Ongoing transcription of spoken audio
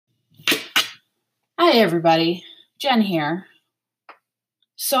Hey everybody, Jen here.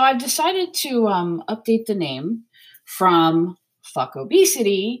 So I've decided to update the name from Fuck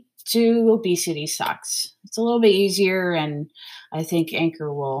Obesity to Obesity Sucks. It's a little bit easier, and I think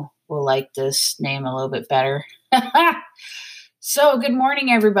Anchor will like this name a little bit better. So good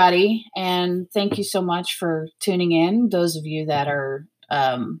morning, everybody, and thank you so much for tuning in. Those of you that are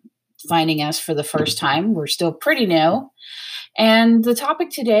finding us for the first time, we're still pretty new. And the topic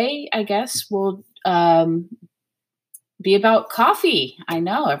today, I guess, will be about coffee. I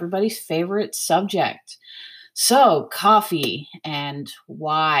know, everybody's favorite subject. So, coffee and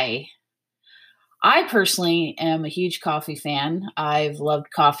why. I personally am a huge coffee fan. I've loved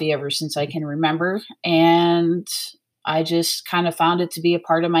coffee ever since I can remember, and I just kind of found it to be a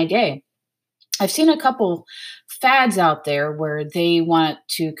part of my day. I've seen a couple fads out there where they want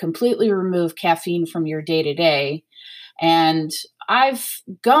to completely remove caffeine from your day to day. And I've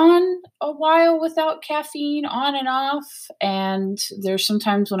gone a while without caffeine on and off. And there's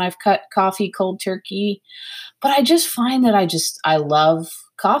sometimes when I've cut coffee cold turkey, but I just find that I love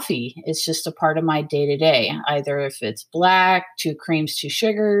coffee. It's just a part of my day to day, either if it's black, two creams, two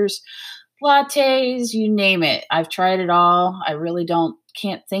sugars, lattes, you name it. I've tried it all. I really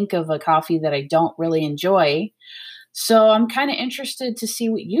can't think of a coffee that I don't really enjoy. So I'm kind of interested to see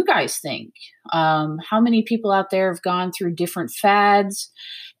what you guys think. How many people out there have gone through different fads,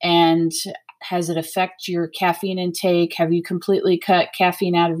 and has it affect your caffeine intake? Have you completely cut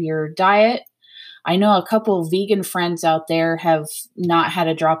caffeine out of your diet? I know a couple of vegan friends out there have not had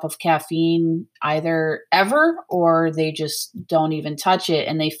a drop of caffeine either ever, or they just don't even touch it,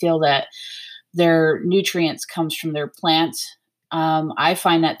 and they feel that their nutrients comes from their plants. I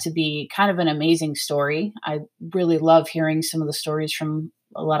find that to be kind of an amazing story. I really love hearing some of the stories from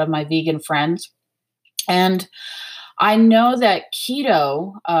a lot of my vegan friends. And I know that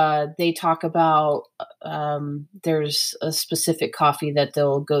keto, they talk about, there's a specific coffee that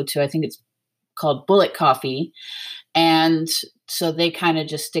they'll go to. I think it's called Bullet Coffee. And so they kind of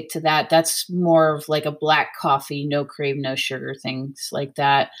just stick to that. That's more of like a black coffee, no cream, no sugar, things like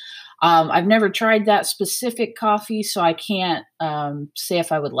that. I've never tried that specific coffee, so I can't say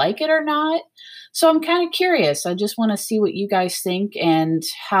if I would like it or not. So I'm kind of curious. I just want to see what you guys think and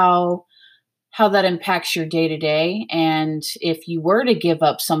how that impacts your day to day. And if you were to give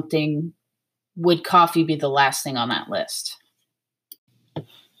up something, would coffee be the last thing on that list?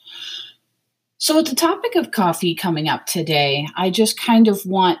 So with the topic of coffee coming up today, I just kind of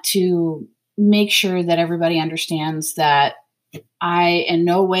want to make sure that everybody understands that I, in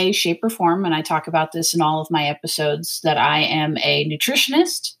no way, shape, or form, and I talk about this in all of my episodes, that I am a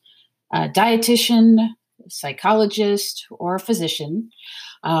nutritionist, a dietitian, a psychologist, or a physician.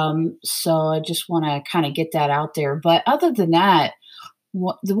 So I just want to kind of get that out there. But other than that,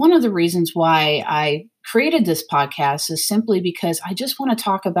 one of the reasons why I created this podcast is simply because I just want to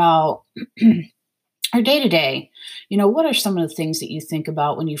talk about our day to day. What are some of the things that you think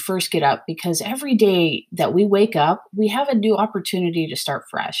about when you first get up? Because every day that we wake up, we have a new opportunity to start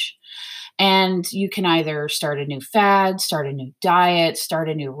fresh. And you can either start a new fad, start a new diet, start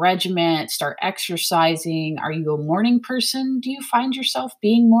a new regimen, start exercising. Are you a morning person? Do you find yourself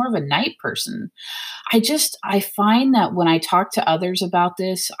being more of a night person? I find that when I talk to others about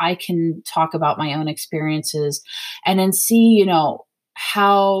this, I can talk about my own experiences and then see,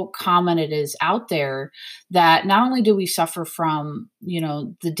 how common it is out there that not only do we suffer from,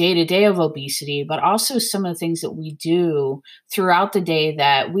 the day to day of obesity, but also some of the things that we do throughout the day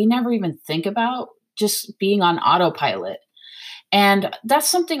that we never even think about, just being on autopilot. And that's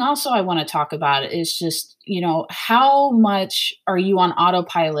something also I want to talk about is just, how much are you on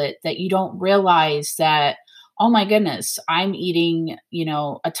autopilot that you don't realize that, oh my goodness, I'm eating,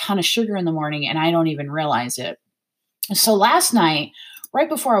 a ton of sugar in the morning and I don't even realize it. So last night, right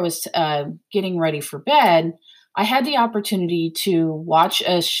before I was getting ready for bed, I had the opportunity to watch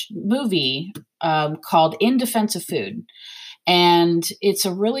a movie called In Defense of Food. And it's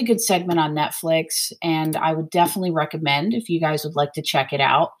a really good segment on Netflix, and I would definitely recommend if you guys would like to check it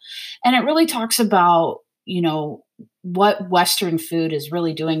out. And it really talks about, what Western food is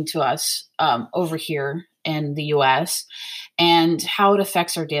really doing to us over here in the US and how it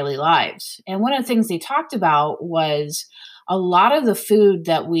affects our daily lives. And one of the things they talked about was a lot of the food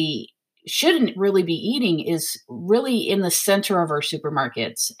that we shouldn't really be eating is really in the center of our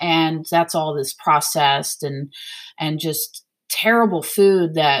supermarkets. And that's all this processed and just terrible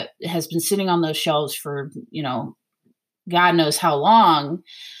food that has been sitting on those shelves for, God knows how long,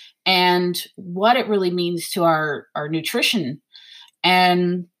 and what it really means to our nutrition.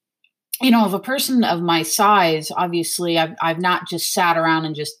 And of a person of my size, obviously I've not just sat around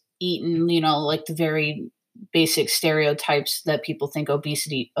and just eaten, like the very basic stereotypes that people think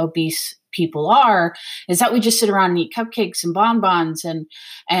obese people are, is that we just sit around and eat cupcakes and bonbons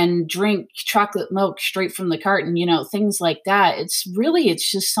and drink chocolate milk straight from the carton, things like that.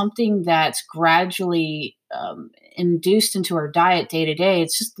 It's just something that's gradually induced into our diet day to day.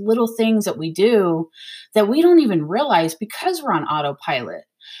 It's just little things that we do that we don't even realize because we're on autopilot.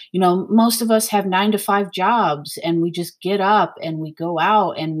 Most of us have 9 to 5 jobs, and we just get up and we go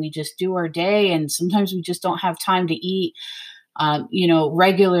out and we just do our day. And sometimes we just don't have time to eat,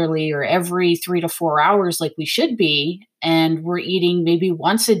 regularly or every 3 to 4 hours like we should be. And we're eating maybe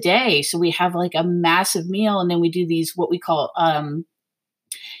once a day. So we have like a massive meal. And then we do these, what we call,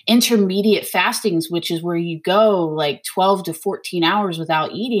 intermediate fastings, which is where you go like 12 to 14 hours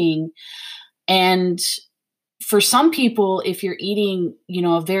without eating. And for some people, if you're eating,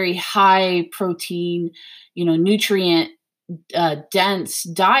 a very high protein, nutrient dense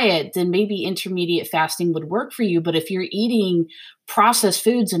diet, then maybe intermediate fasting would work for you. But if you're eating processed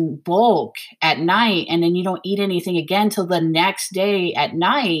foods in bulk at night, and then you don't eat anything again till the next day at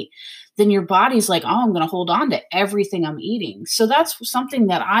night, then your body's like, oh, I'm going to hold on to everything I'm eating. So that's something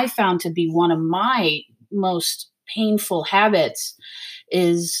that I found to be one of my most painful habits,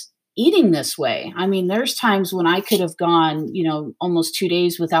 is eating this way. I mean, there's times when I could have gone, almost 2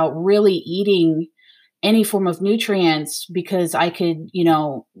 days without really eating any form of nutrients, because I could,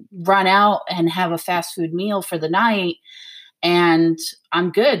 run out and have a fast food meal for the night, and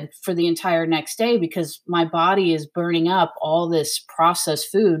I'm good for the entire next day because my body is burning up all this processed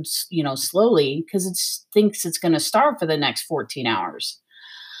foods, slowly, because it thinks it's going to starve for the next 14 hours.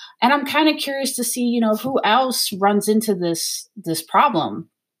 And I'm kind of curious to see, who else runs into this problem.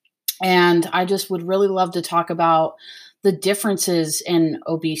 And I just would really love to talk about the differences in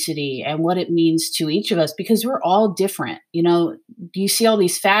obesity and what it means to each of us, because we're all different. You see all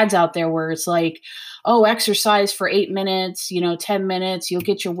these fads out there where it's like, oh, exercise for 8 minutes, 10 minutes, you'll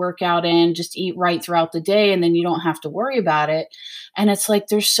get your workout in, just eat right throughout the day, and then you don't have to worry about it. And it's like,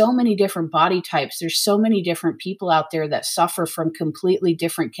 there's so many different body types. There's so many different people out there that suffer from completely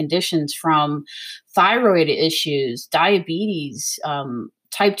different conditions, from thyroid issues, diabetes,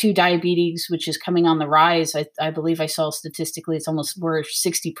 type 2 diabetes, which is coming on the rise. I believe I saw statistically we're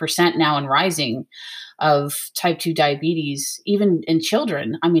 60% now and rising of type 2 diabetes, even in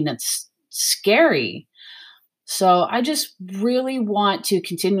children. I mean, that's scary. So I just really want to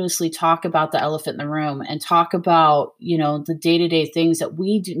continuously talk about the elephant in the room and talk about, the day-to-day things that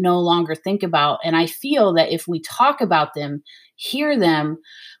we no longer think about. And I feel that if we talk about them, hear them,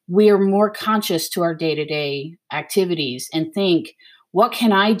 we are more conscious to our day-to-day activities and think, what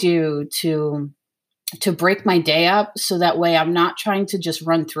can I do to break my day up so that way I'm not trying to just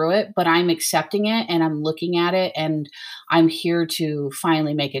run through it, but I'm accepting it and I'm looking at it and I'm here to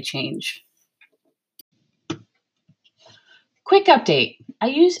finally make a change. Quick update. I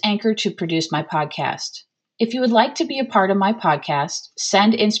use Anchor to produce my podcast. If you would like to be a part of my podcast,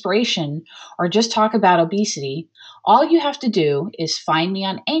 send inspiration, or just talk about obesity, all you have to do is find me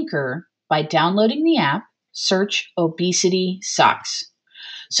on Anchor by downloading the app, search Obesity Sucks.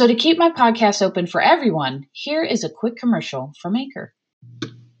 So to keep my podcast open for everyone, here is a quick commercial from Anchor.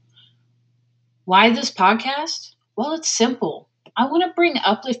 Why this podcast? Well, it's simple. I want to bring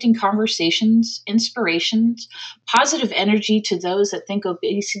uplifting conversations, inspirations, positive energy to those that think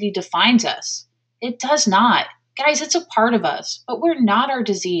obesity defines us. It does not. Guys, it's a part of us, but we're not our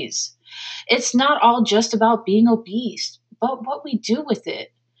disease. It's not all just about being obese, but what we do with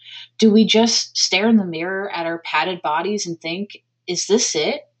it. Do we just stare in the mirror at our padded bodies and think, is this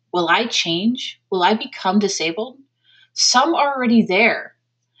it? Will I change? Will I become disabled? Some are already there.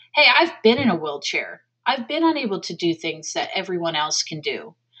 Hey, I've been in a wheelchair. I've been unable to do things that everyone else can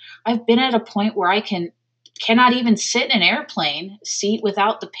do. I've been at a point where I cannot even sit in an airplane seat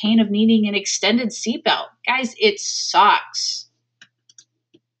without the pain of needing an extended seatbelt. Guys, it sucks.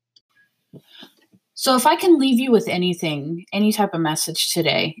 So if I can leave you with anything, any type of message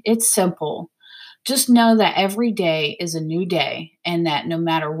today, it's simple. Just know that every day is a new day, and that no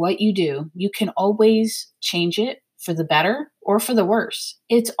matter what you do, you can always change it for the better or for the worse.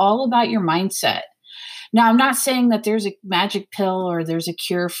 It's all about your mindset. Now, I'm not saying that there's a magic pill or there's a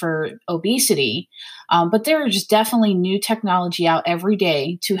cure for obesity, but there is definitely new technology out every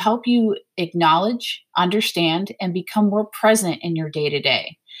day to help you acknowledge, understand, and become more present in your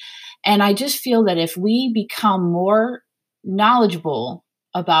day-to-day. And I just feel that if we become more knowledgeable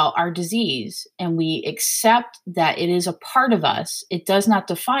about our disease and we accept that it is a part of us, it does not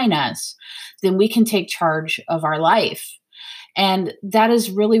define us, then we can take charge of our life. And that is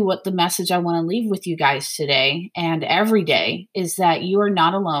really what the message I want to leave with you guys today and every day is that you are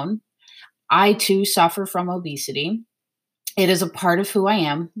not alone. I too suffer from obesity. It is a part of who I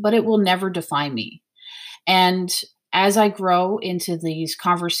am, but it will never define me. And as I grow into these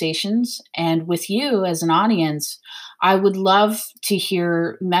conversations and with you as an audience, I would love to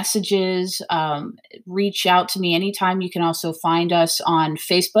hear messages. Reach out to me anytime. You can also find us on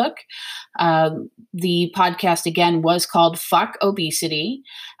Facebook. The podcast, again, was called Fuck Obesity.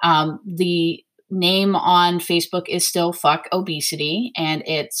 The name on Facebook is still Fuck Obesity, and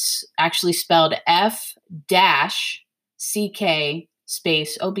it's actually spelled F-CK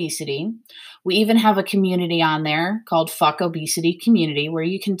space obesity. We even have a community on there called Fuck Obesity Community where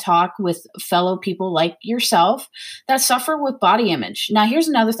you can talk with fellow people like yourself that suffer with body image. Now, here's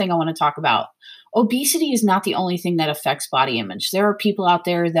another thing I want to talk about. Obesity is not the only thing that affects body image. There are people out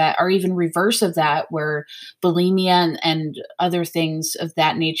there that are even reverse of that, where bulimia and other things of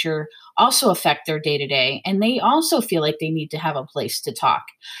that nature also affect their day to day. And they also feel like they need to have a place to talk.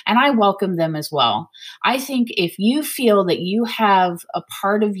 And I welcome them as well. I think if you feel that you have a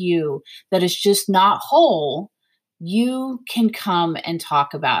part of you that is just not whole, you can come and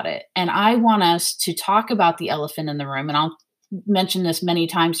talk about it. And I want us to talk about the elephant in the room. And I'll mention this many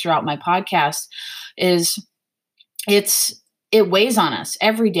times throughout my podcast, is it weighs on us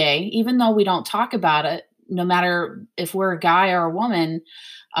every day, even though we don't talk about it, no matter if we're a guy or a woman,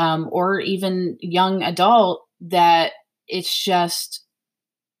 or even young adult, that it's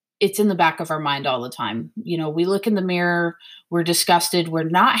in the back of our mind all the time. You know, we look in the mirror, we're disgusted, we're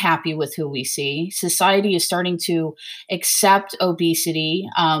not happy with who we see. Society is starting to accept obesity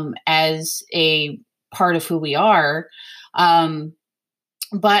as a part of who we are.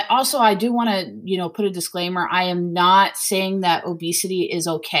 But also I do want to, put a disclaimer. I am not saying that obesity is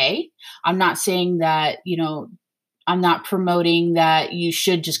okay. I'm not saying that, I'm not promoting that you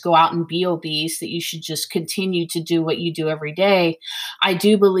should just go out and be obese, that you should just continue to do what you do every day. I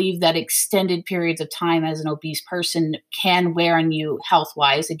do believe that extended periods of time as an obese person can wear on you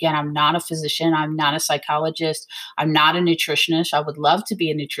health-wise. Again, I'm not a physician. I'm not a psychologist. I'm not a nutritionist. I would love to be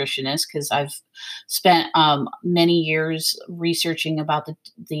a nutritionist because I've spent many years researching about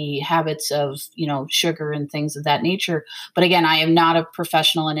the habits of, sugar and things of that nature. But again, I am not a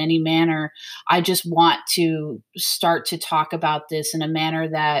professional in any manner. I just want to start to talk about this in a manner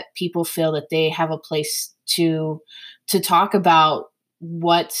that people feel that they have a place to talk about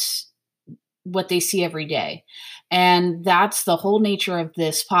what they see every day. And that's the whole nature of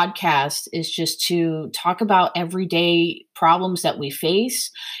this podcast, is just to talk about everyday problems that we face.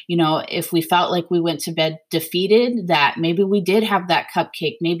 If we felt like we went to bed defeated, that maybe we did have that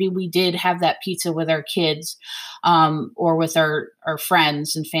cupcake, maybe we did have that pizza with our kids, or with our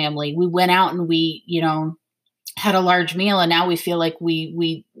friends and family. We went out and we, had a large meal, and now we feel like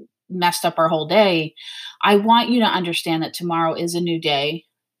we messed up our whole day. I want you to understand that tomorrow is a new day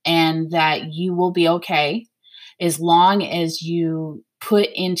and that you will be okay as long as you put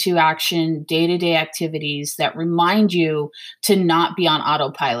into action day-to-day activities that remind you to not be on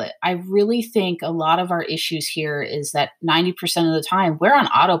autopilot. I really think a lot of our issues here is that 90% of the time we're on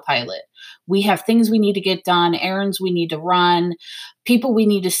autopilot. We have things we need to get done, errands we need to run, people we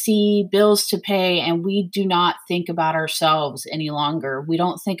need to see, bills to pay, and we do not think about ourselves any longer. We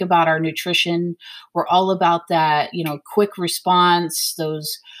don't think about our nutrition. We're all about that, quick response,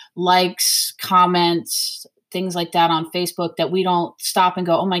 those likes, comments, things like that on Facebook, that we don't stop and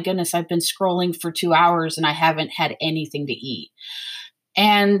go, oh my goodness, I've been scrolling for 2 hours and I haven't had anything to eat.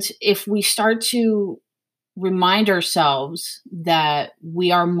 And if we start to remind ourselves that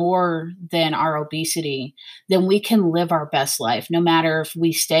we are more than our obesity, then we can live our best life, no matter if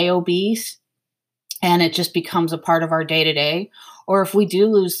we stay obese and it just becomes a part of our day to day, or if we do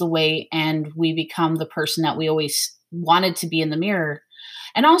lose the weight and we become the person that we always wanted to be in the mirror.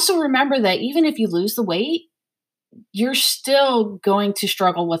 And also remember that even if you lose the weight, you're still going to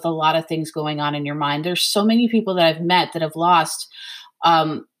struggle with a lot of things going on in your mind. There's so many people that I've met that have lost,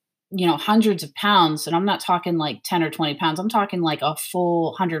 hundreds of pounds. And I'm not talking like 10 or 20 pounds. I'm talking like a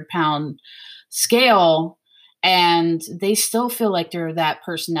full 100-pound scale. And they still feel like they're that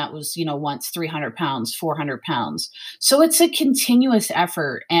person that was, once 300 pounds, 400 pounds. So it's a continuous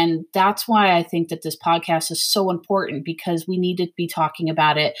effort. And that's why I think that this podcast is so important, because we need to be talking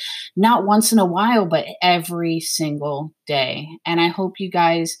about it, not once in a while, but every single day. And I hope you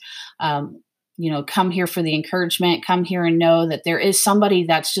guys, come here for the encouragement, come here and know that there is somebody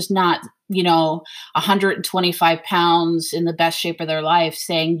that's just not 125 pounds in the best shape of their life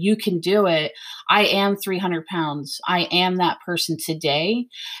saying, you can do it. I am 300 pounds. I am that person today.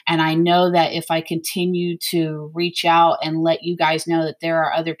 And I know that if I continue to reach out and let you guys know that there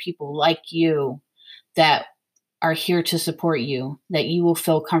are other people like you that are here to support you, that you will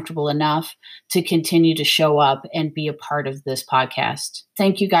feel comfortable enough to continue to show up and be a part of this podcast.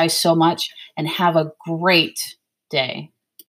 Thank you guys so much and have a great day.